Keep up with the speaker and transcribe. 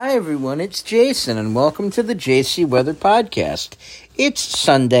Hi everyone, it's Jason and welcome to the JC Weather Podcast. It's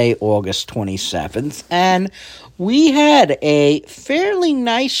Sunday, August 27th, and we had a fairly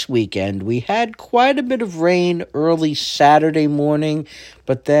nice weekend. We had quite a bit of rain early Saturday morning,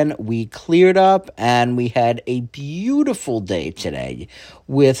 but then we cleared up and we had a beautiful day today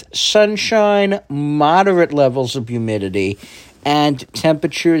with sunshine, moderate levels of humidity, and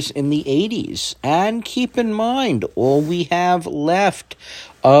temperatures in the 80s. And keep in mind, all we have left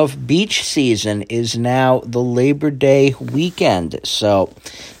of beach season is now the Labor Day weekend. So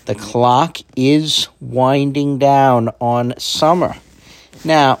the clock is winding down on summer.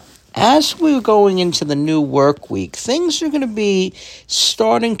 Now, as we're going into the new work week, things are going to be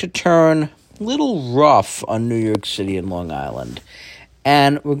starting to turn a little rough on New York City and Long Island.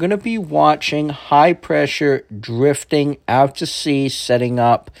 And we're going to be watching high pressure drifting out to sea, setting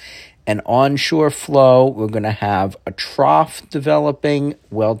up an onshore flow. We're going to have a trough developing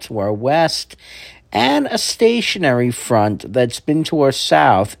well to our west, and a stationary front that's been to our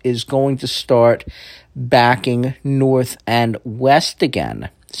south is going to start backing north and west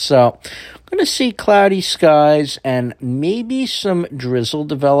again. So we're going to see cloudy skies and maybe some drizzle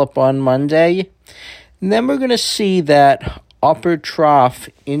develop on Monday. And then we're going to see that upper trough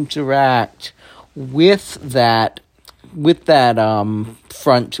interact with that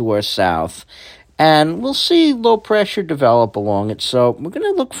front to our south, and we'll see low pressure develop along it. So we're going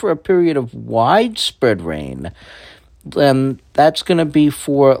to look for a period of widespread rain, and that's going to be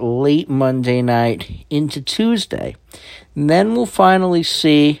for late Monday night into Tuesday. And then we'll finally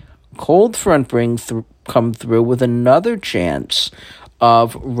see cold front come through with another chance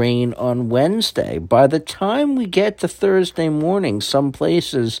of rain on Wednesday. By the time we get to Thursday morning, some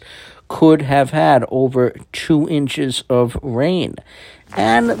places could have had over 2 inches of rain.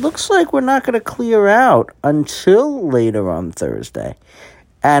 And it looks like we're not going to clear out until later on Thursday.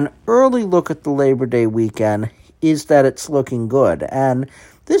 An early look at the Labor Day weekend is that it's looking good. And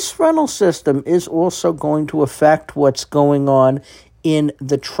this frontal system is also going to affect what's going on in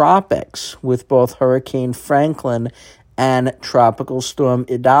the tropics with both Hurricane Franklin and Tropical Storm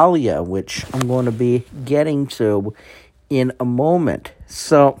Idalia, which I'm going to be getting to in a moment.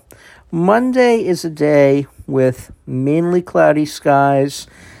 So Monday is a day with mainly cloudy skies.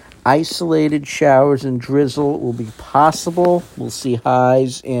 Isolated showers and drizzle will be possible. We'll see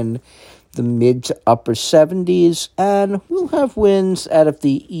highs in the mid to upper 70s, and we'll have winds out of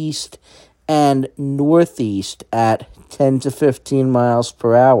the east and northeast at 10 to 15 miles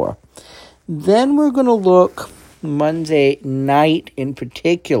per hour. Then we're going to look Monday night in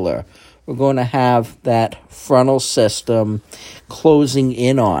particular. We're going to have that frontal system closing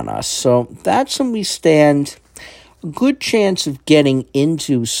in on us. So that's when we stand a good chance of getting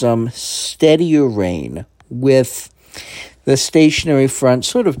into some steadier rain with the stationary front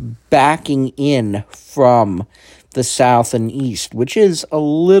sort of backing in from the south and east, which is a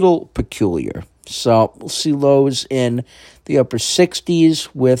little peculiar. So we'll see lows in the upper 60s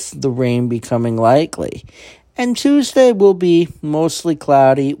with the rain becoming likely. And Tuesday will be mostly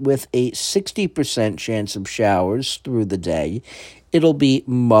cloudy with a 60% chance of showers through the day. It'll be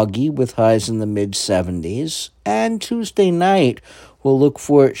muggy with highs in the mid-70s. And Tuesday night, we'll look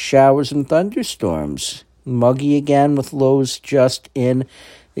for showers and thunderstorms. Muggy again with lows just in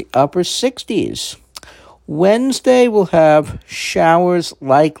the upper 60s. Wednesday, we'll have showers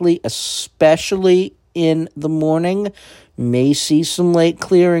likely, especially in the morning. May see some late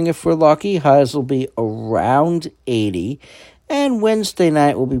clearing if we're lucky. Highs will be around 80. And Wednesday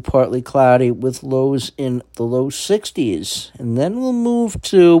night will be partly cloudy with lows in the low 60s. And then we'll move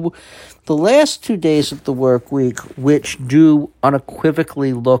to the last 2 days of the work week, which do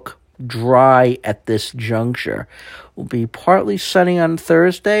unequivocally look dry at this juncture. Will be partly sunny on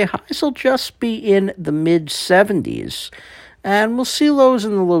Thursday. Highs will just be in the mid-70s. And we'll see lows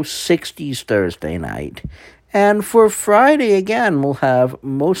in the low 60s Thursday night. And for Friday, again, we'll have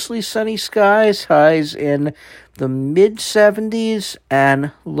mostly sunny skies, highs in the mid-70s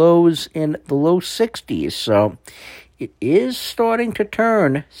and lows in the low 60s. So it is starting to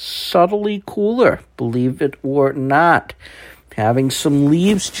turn subtly cooler, believe it or not. Having some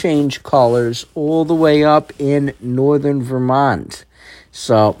leaves change colors all the way up in northern Vermont.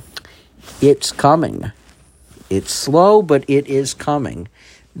 So it's coming. It's slow, but it is coming.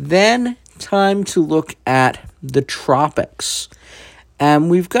 Then time to look at the tropics. And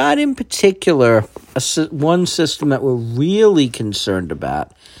we've got in particular one system that we're really concerned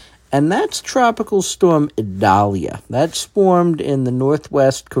about, and that's Tropical Storm Idalia. That's formed in the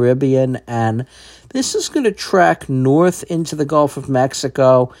northwest Caribbean, and this is going to track north into the Gulf of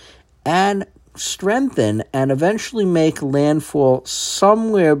Mexico and strengthen and eventually make landfall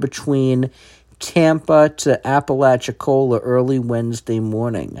somewhere between Tampa to Apalachicola early Wednesday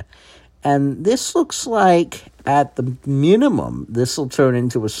morning. And this looks like, at the minimum, this will turn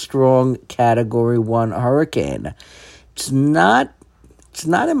into a strong Category 1 hurricane. It's not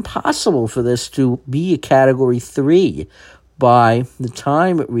impossible for this to be a Category 3 by the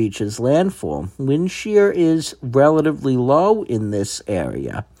time it reaches landfall. Wind shear is relatively low in this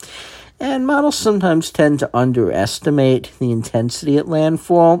area, and models sometimes tend to underestimate the intensity at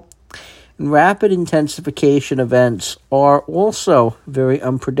landfall. And rapid intensification events are also very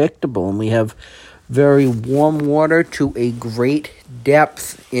unpredictable, and we have very warm water to a great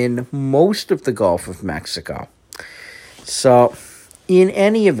depth in most of the Gulf of Mexico. So, in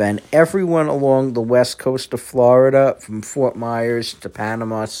any event, everyone along the west coast of Florida, from Fort Myers to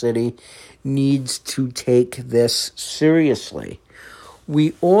Panama City, needs to take this seriously.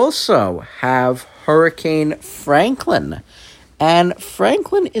 We also have Hurricane Franklin, and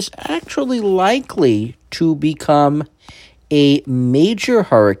Franklin is actually likely to become a major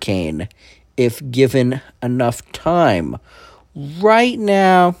hurricane if given enough time. Right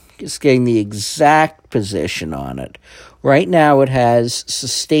now, just getting the exact position on it. Right now, it has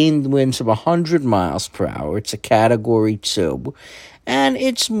sustained winds of 100 miles per hour. It's a Category 2, and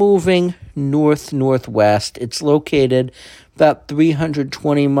it's moving north-northwest. It's located about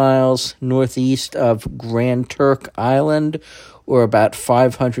 320 miles northeast of Grand Turk Island, or about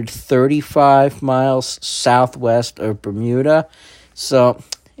 535 miles southwest of Bermuda. So,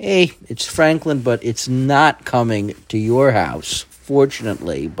 hey, it's Franklin, but it's not coming to your house,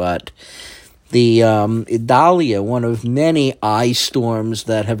 fortunately. But the Idalia, one of many ice storms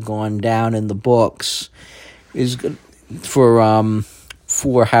that have gone down in the books, is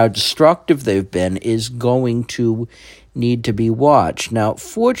for how destructive they've been, is going to need to be watched. Now,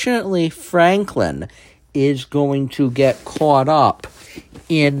 fortunately, Franklin is going to get caught up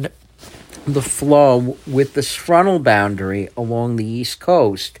in the flow with this frontal boundary along the East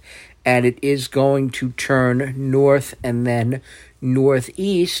Coast, and it is going to turn north and then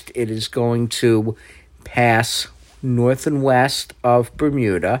northeast. It is going to pass north and west of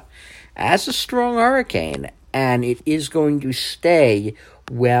Bermuda as a strong hurricane, and it is going to stay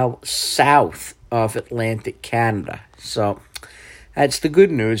well south of Atlantic Canada. So that's the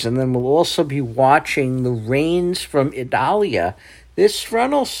good news. And then we'll also be watching the rains from Idalia. This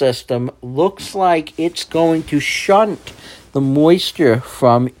frontal system looks like it's going to shunt the moisture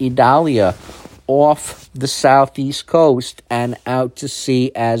from Idalia off the southeast coast and out to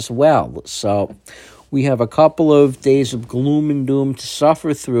sea as well. So we have a couple of days of gloom and doom to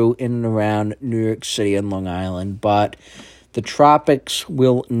suffer through in and around New York City and Long Island, but the tropics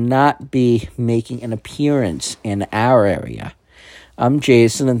will not be making an appearance in our area. I'm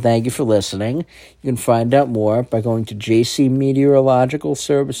Jason, and thank you for listening. You can find out more by going to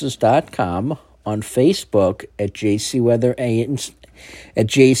jcmeteorologicalservices.com, on Facebook at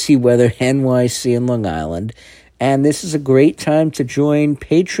JCWeatherNYC in Long Island. And this is a great time to join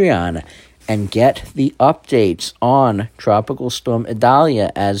Patreon and get the updates on Tropical Storm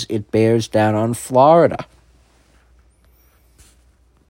Idalia as it bears down on Florida.